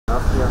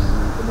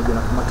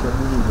kamati ya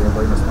bunge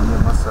ambayo inasimamia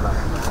masuala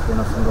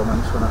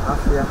yanayofungamanishwa na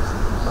afya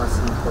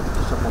basi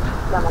kuhakikisha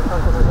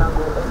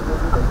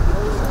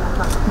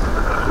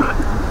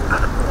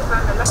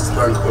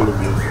Thank all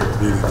of you for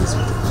being in this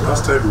meeting.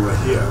 Last time we were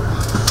here,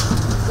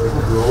 we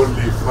were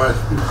only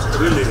 5 minutes.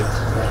 Really,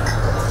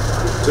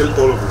 tell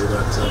all of you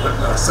that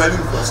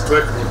signing for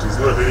strike note is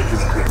not a very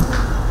easy thing.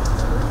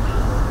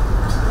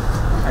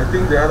 I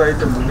think the other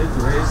item we need to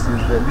raise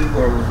is the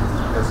legal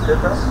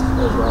status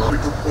of our... We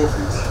took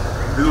office.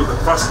 This was the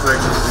first strike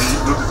we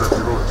noticed that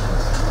we wrote.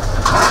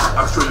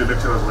 Actually,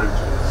 lecturers went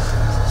to.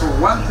 So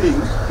one thing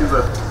is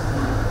that,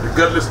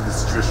 regardless of the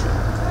situation,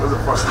 that's the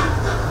first thing.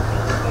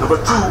 Number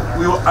two,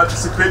 we were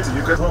anticipating.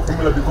 You can talk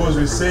formula because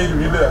we said we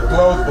needed a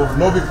clause of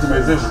no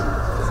victimization.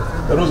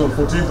 That was on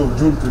 14th of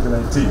June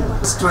 2019.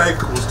 The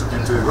strike was to be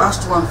the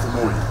last one for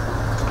Moi.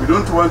 We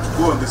don't want to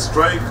go on the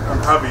strike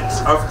and have it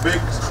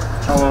half-baked.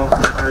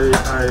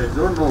 I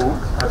don't know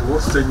at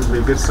what stage we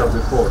may get some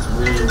reports.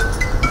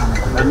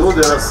 I know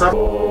there are some.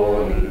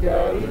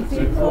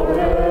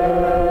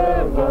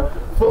 Forever,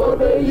 for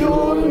the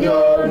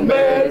union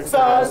makes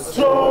us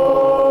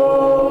strong.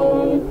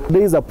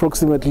 Today is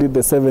approximately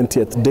the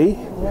 70th day,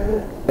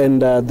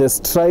 and the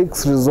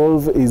strike's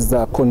resolve is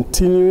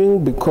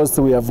continuing because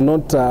we have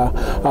not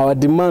our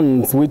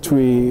demands, which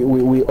we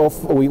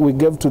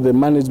gave to the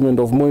management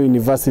of Moi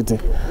University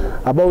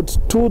about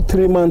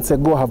 2-3 months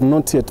ago, have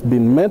not yet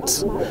been met.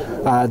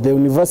 The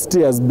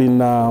university has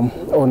been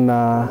on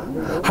a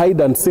hide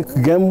and seek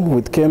game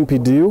with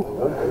KMPDU,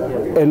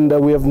 and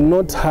we have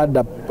not had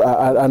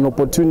an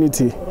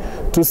opportunity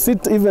to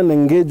sit even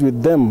engage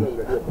with them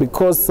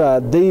because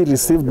they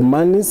received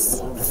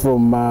monies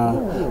from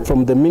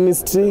the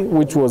ministry,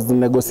 which was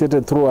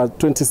negotiated through a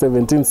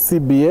 2017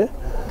 CBA.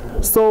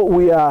 So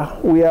we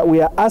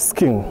are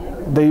asking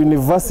the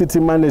university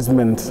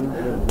management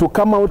to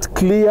come out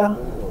clear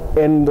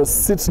and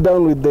sit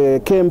down with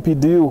the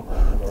KMPDU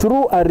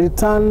through a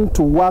return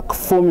to work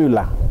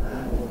formula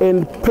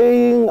and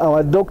paying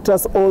our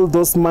doctors all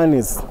those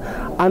monies.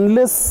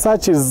 Unless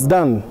such is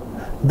done,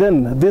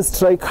 then this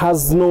strike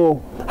has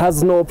no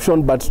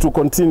option but to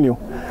continue.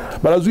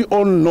 But as we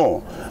all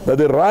know, that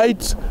the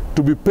right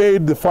to be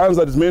paid the funds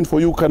that is meant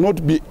for you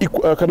cannot be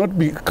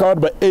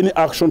covered by any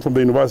action from the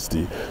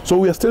university. So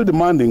we are still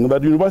demanding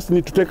that the university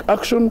need to take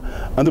action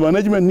and the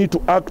management need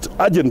to act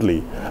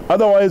urgently.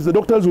 Otherwise, the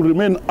doctors will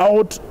remain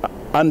out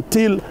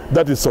until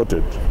that is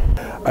sorted.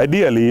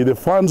 Ideally, the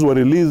funds were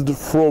released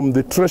from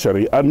the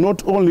treasury and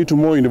not only to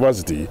Moi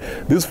University.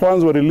 These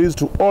funds were released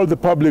to all the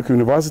public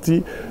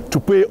university to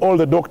pay all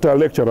the doctor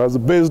lecturers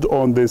based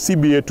on the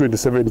CBA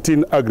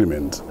 2017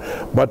 agreement.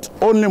 But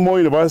only Moi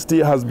University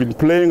has been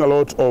playing a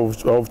lot of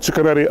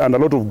chicanery and a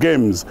lot of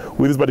games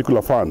with these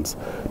particular funds,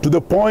 to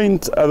the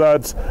point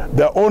that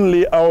they're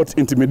only out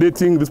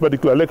intimidating these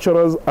particular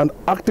lecturers and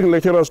asking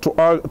lecturers to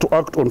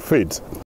act on fate.